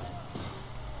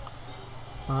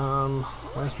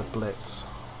 Where's the blitz?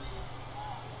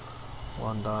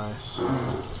 One dice.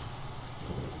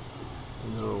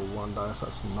 These are all one dice,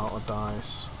 that's not a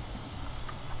dice.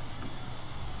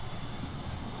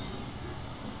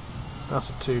 That's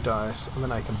a two dice, and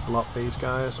then I can block these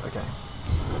guys. Okay.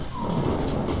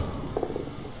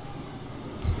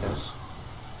 Yes.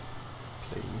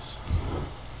 Please.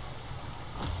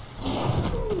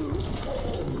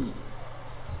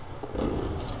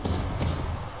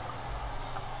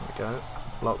 There we go.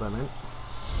 Block them in.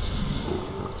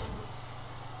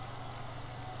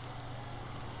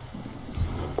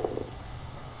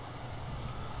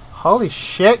 Holy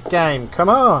shit, game! Come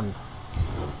on!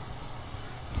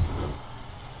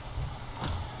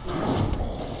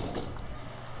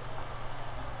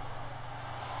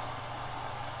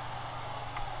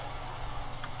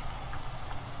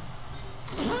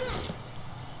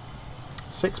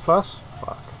 Six plus?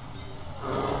 Fuck.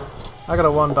 I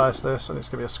gotta one dice this, and it's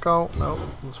gonna be a skull. No,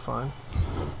 that's fine.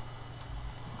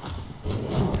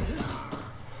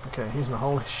 Okay, he's in a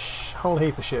whole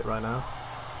heap of shit right now.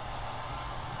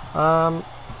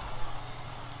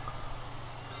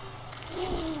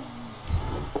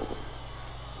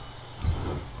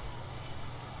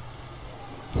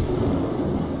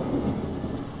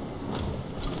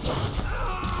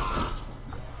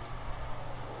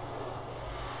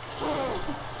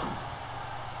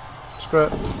 Screw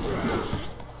it.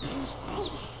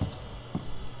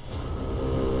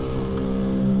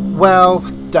 Well,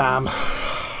 damn.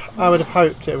 I would have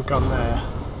hoped it would have gone there.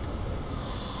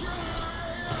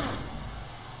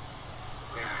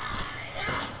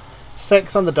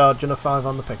 Six on the dodge and a 5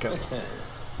 on the pickup. If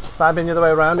that had been the other way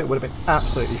around, it would have been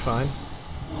absolutely fine.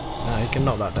 You can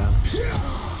knock that down.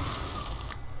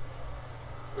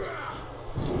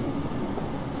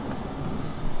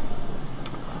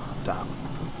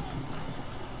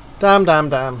 Damn.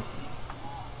 Damn.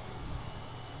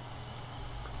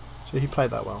 So he played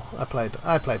that well. I played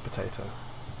potato.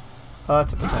 Oh,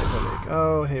 it's a potato league.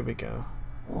 Oh, here we go.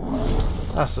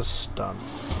 That's a stun.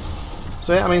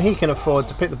 So I mean, he can afford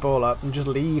to pick the ball up and just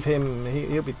leave him.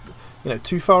 He'll be, you know,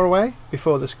 too far away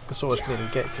before the Saurus can even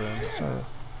get to him. So,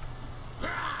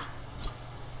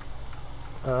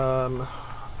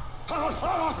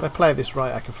 if I play this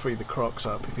right, I can free the Crocs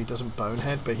up if he doesn't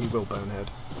bonehead, but he will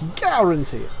bonehead,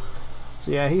 guarantee it. So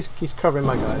yeah, he's covering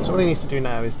my guy. So what he needs to do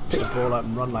now is pick the ball up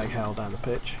and run like hell down the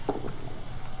pitch.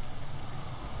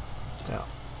 Yeah.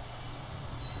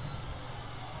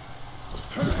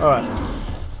 All right.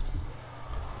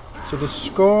 So the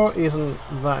score isn't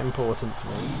that important to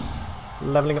me.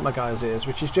 Leveling up my guy's ears,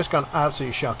 which has just gone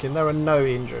absolutely shocking. There are no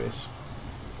injuries.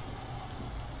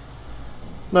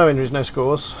 No injuries, no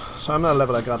scores. So I'm going to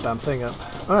level that goddamn thing up.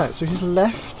 Alright, so he's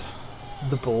left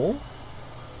the ball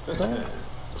there.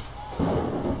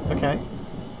 Okay.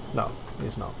 No,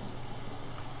 he's not.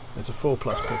 It's a 4+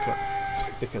 pickup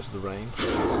because of the rain.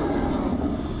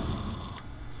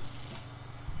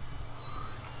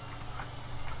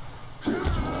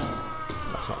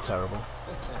 That's not terrible.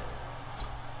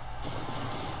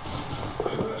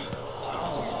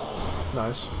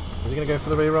 Nice. Is he going to go for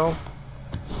the reroll?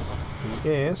 He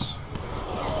is.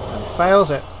 And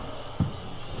fails it.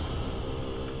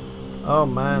 Oh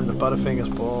man, the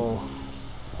Butterfingers ball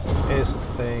is a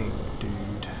thing,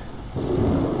 dude.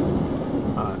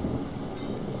 Alright.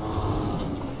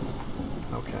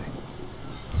 Okay.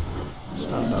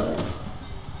 Stand up.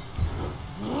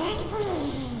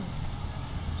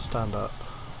 Stand up.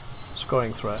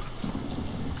 Scoring threat.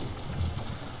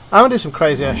 I'm going to do some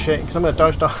crazy ass shit because I'm going to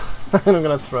dodge and I'm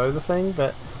going to throw the thing,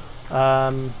 but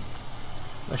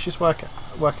let's just work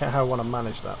out how I want to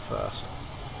manage that first.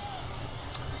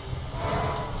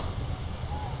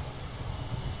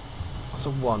 That's a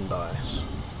 1 dice.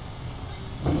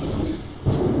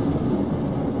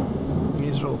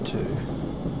 These are all 2.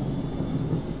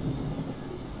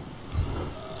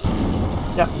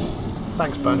 Yep.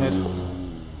 Thanks, Bonehead.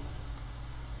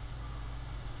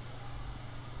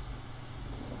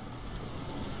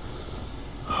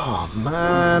 Oh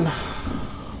man.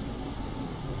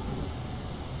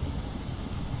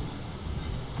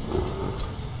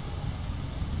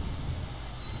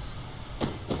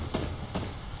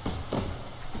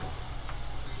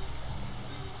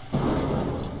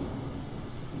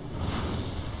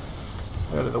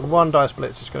 The 1 dice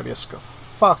blitz is going to be a scuff.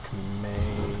 Fuck me.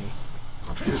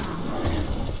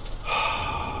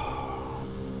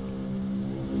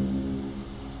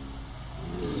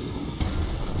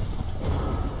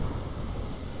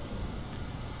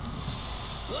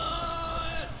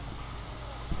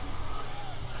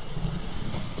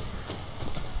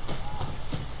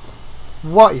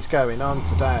 What is going on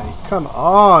today? Come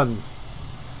on!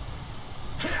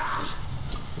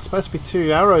 There's supposed to be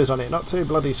 2 arrows on it, not 2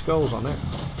 bloody skulls on it.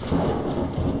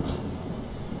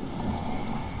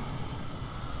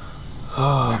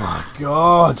 Oh my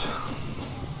god!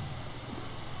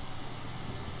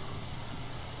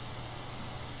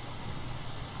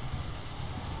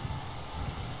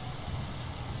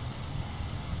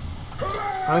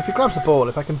 And if he grabs the ball,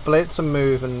 if I can blitz and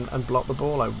move and block the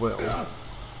ball, I will.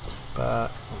 But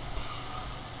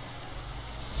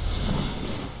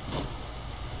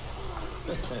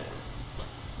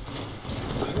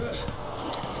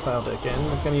failed it again.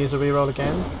 I'm going to use a reroll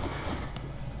again.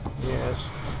 Yes.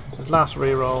 So his last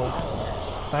reroll.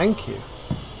 Thank you.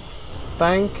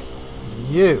 Thank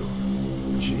you.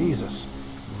 Jesus.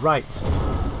 Right.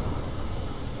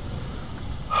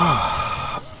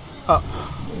 Up.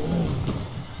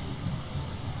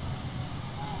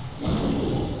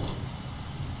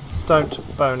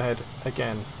 Don't bonehead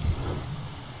again.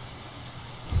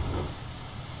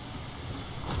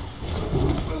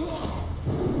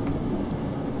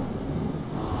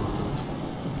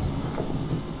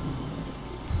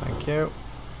 Thank you.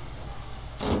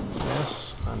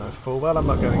 Yes, I know full well I'm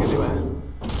not going anywhere.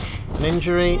 An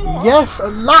injury. Yes,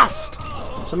 at last!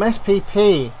 Some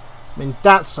SPP.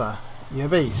 Mindatsa, you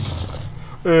beast.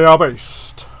 You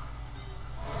beast.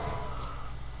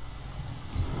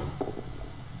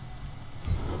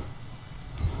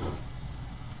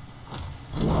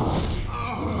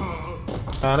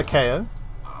 And a KO.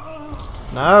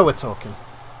 Now we're talking.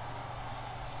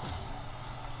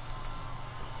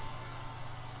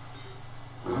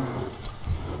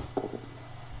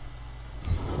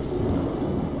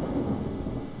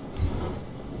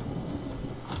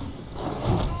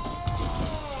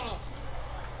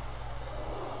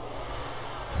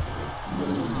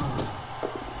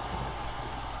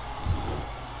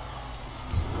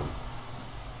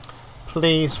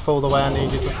 Please fall the way I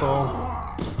need you to fall.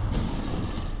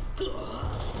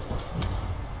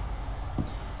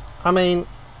 I mean,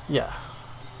 yeah.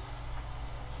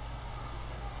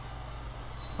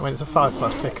 I mean, it's a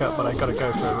 5+ pickup, but I gotta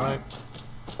go for it, right?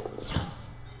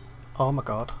 Oh my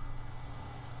god.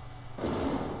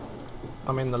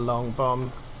 I'm in the long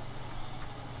bomb.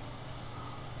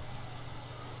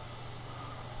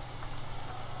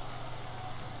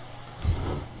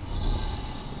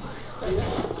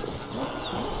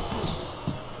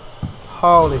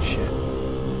 Holy shit.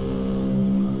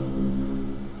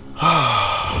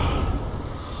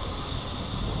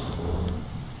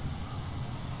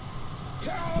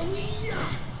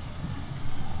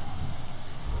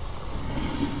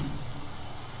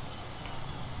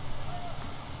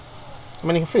 I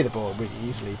mean, he can free the ball really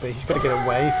easily, but he's got to get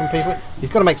away from people. He's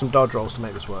got to make some dodge rolls to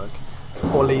make this work.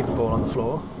 Or leave the ball on the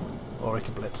floor. Or he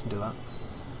can blitz and do that.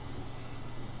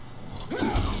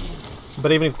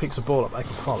 But even if he picks a ball up, I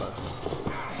can follow.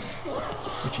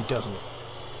 Which he doesn't.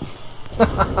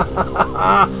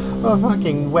 A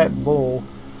fucking wet ball.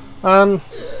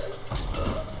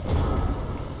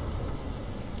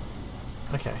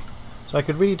 Okay. So I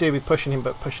could really do with pushing him,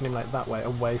 but pushing him like that way,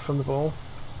 away from the ball.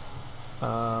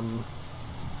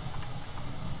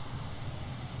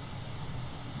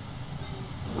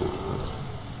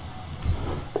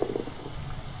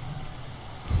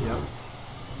 Yep.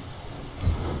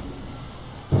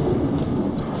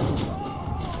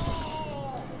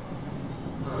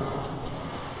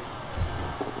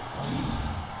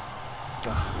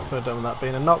 Could have done with that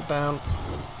being a knockdown.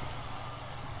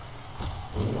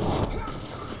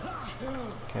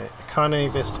 Okay, I kind of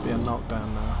need this to be a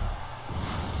knockdown now.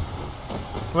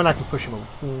 I mean, I can push him all.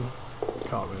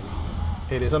 Can't really.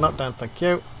 It is a knockdown, thank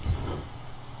you.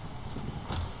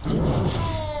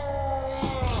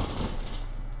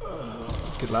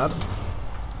 Good lad.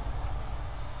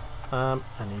 I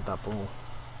need that ball.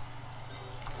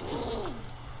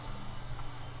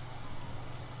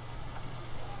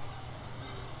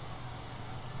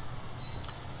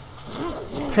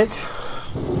 Pick.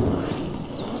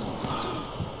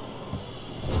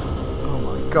 Oh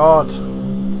my god.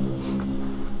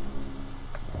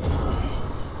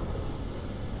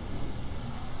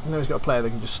 Now he's got a player that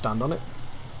can just stand on it.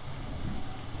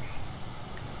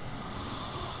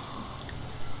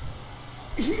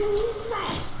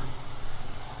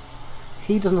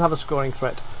 He doesn't have a scoring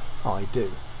threat. I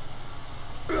do.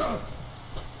 Okay,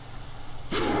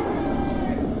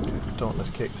 Dauntless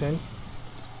kicked in.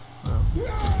 Oh.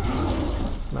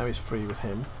 Now he's free with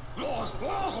him.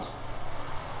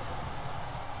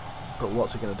 But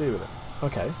what's he going to do with it?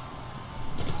 Okay.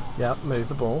 Yeah, move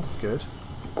the ball. Good.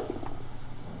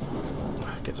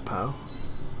 Gets a power.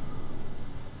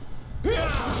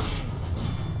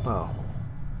 Oh.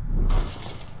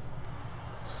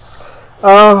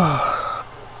 Oh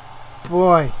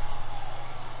boy.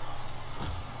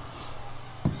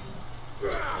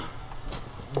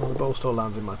 Well, the ball still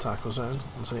lands in my tackle zone.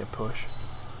 It's only a push.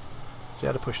 So I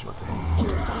had to push him up to him.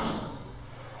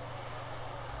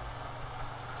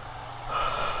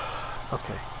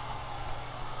 Okay.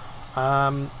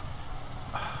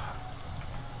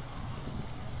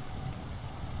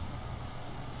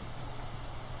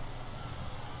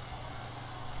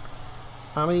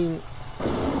 I mean,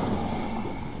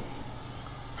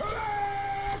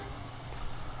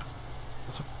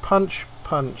 it's a punch,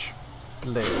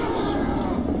 blitz.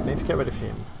 I need to get rid of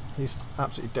him. He's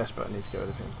absolutely desperate. I need to get rid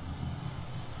of him.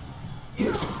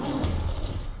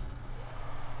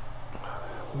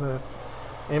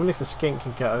 Even if the skink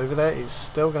can get over there, it's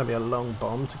still going to be a long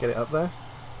bomb to get it up there.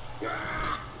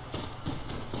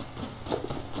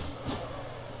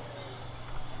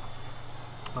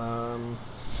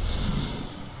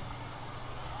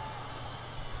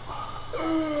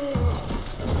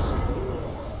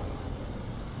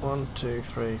 1, 2,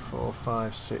 3, 4,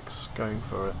 5, 6, going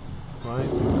for it, right?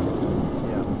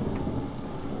 Yeah.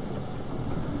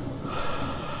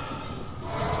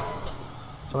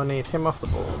 So I need him off the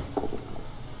ball.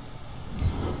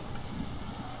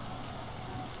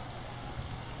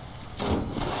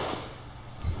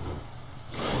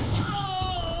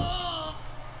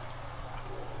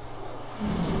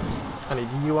 I need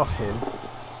you off him.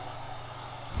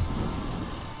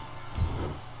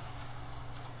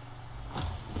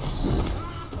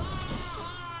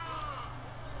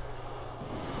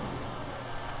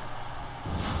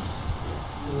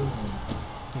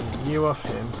 You off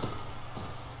him.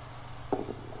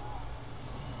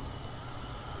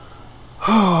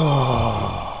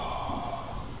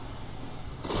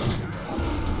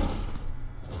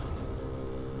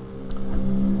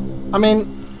 I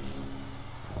mean,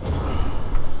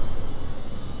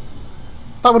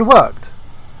 that would have worked.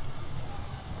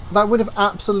 That would have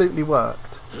absolutely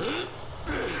worked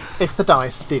if the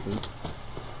dice didn't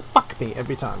fuck me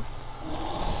every time.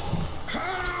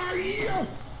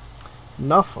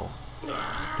 Nuffle.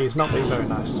 He's not being very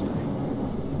nice today.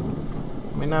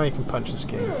 I mean, now he can punch this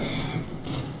king.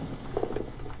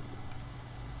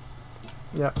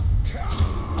 Yep.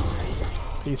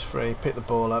 He's free. Pick the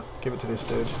ball up. Give it to this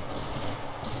dude.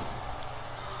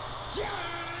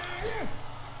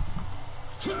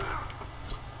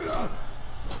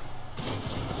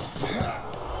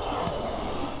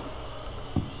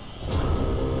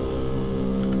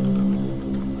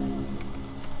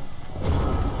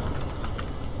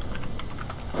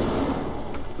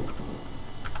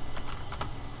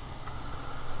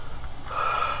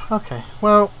 Okay,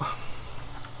 well...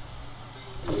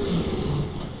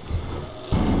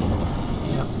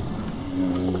 yeah,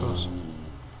 of course.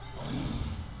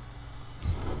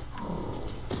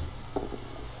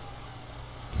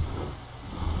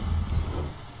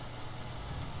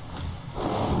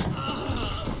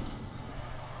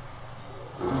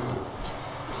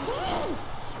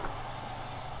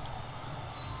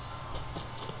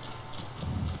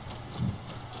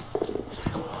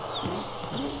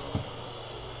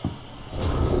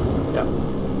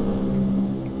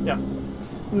 Yeah.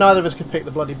 Neither of us could pick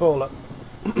the bloody ball up.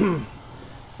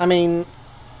 I mean,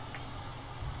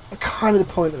 kind of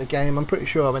the point of the game. I'm pretty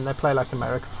sure when they play like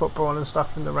American football and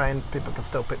stuff in the rain, people can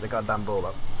still pick the goddamn ball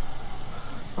up.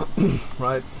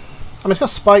 Right? I mean, it's got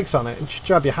spikes on it, and just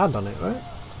jab your hand on it, right?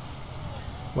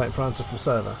 Wait for answer from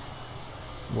server.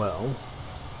 Well,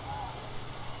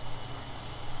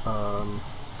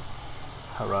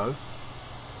 hello.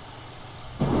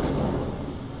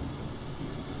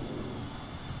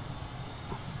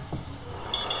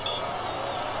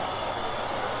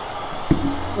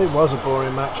 It was a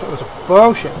boring match. It was a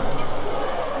bullshit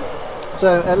match.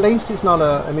 So at least it's not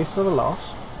a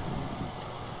loss.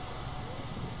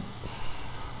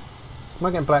 Am I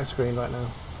getting black screen right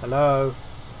now? Hello.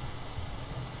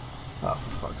 Oh, for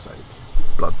fuck's sake!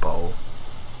 Blood Bowl.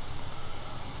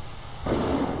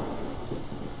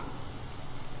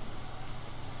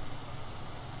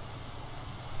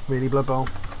 Really, Blood Bowl?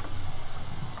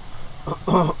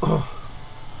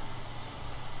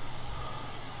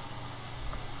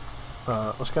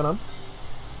 What's going on?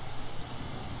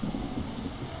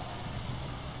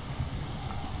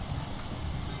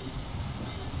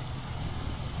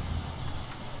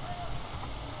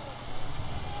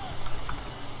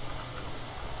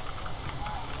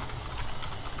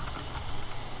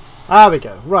 Ah, we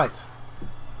go. Right.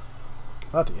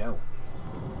 Bloody hell.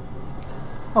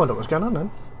 I wonder what's going on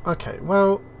then. Okay,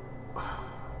 well...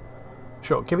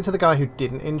 sure, give it to the guy who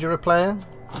didn't injure a player.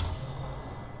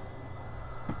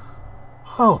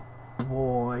 Oh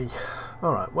boy.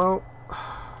 Alright, well...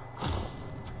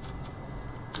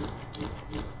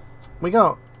 we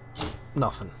got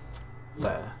nothing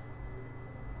there.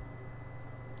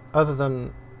 Other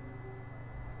than...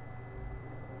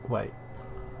 wait.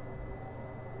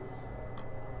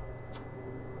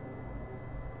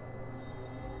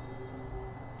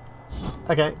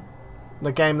 Okay.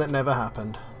 The game that never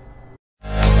happened.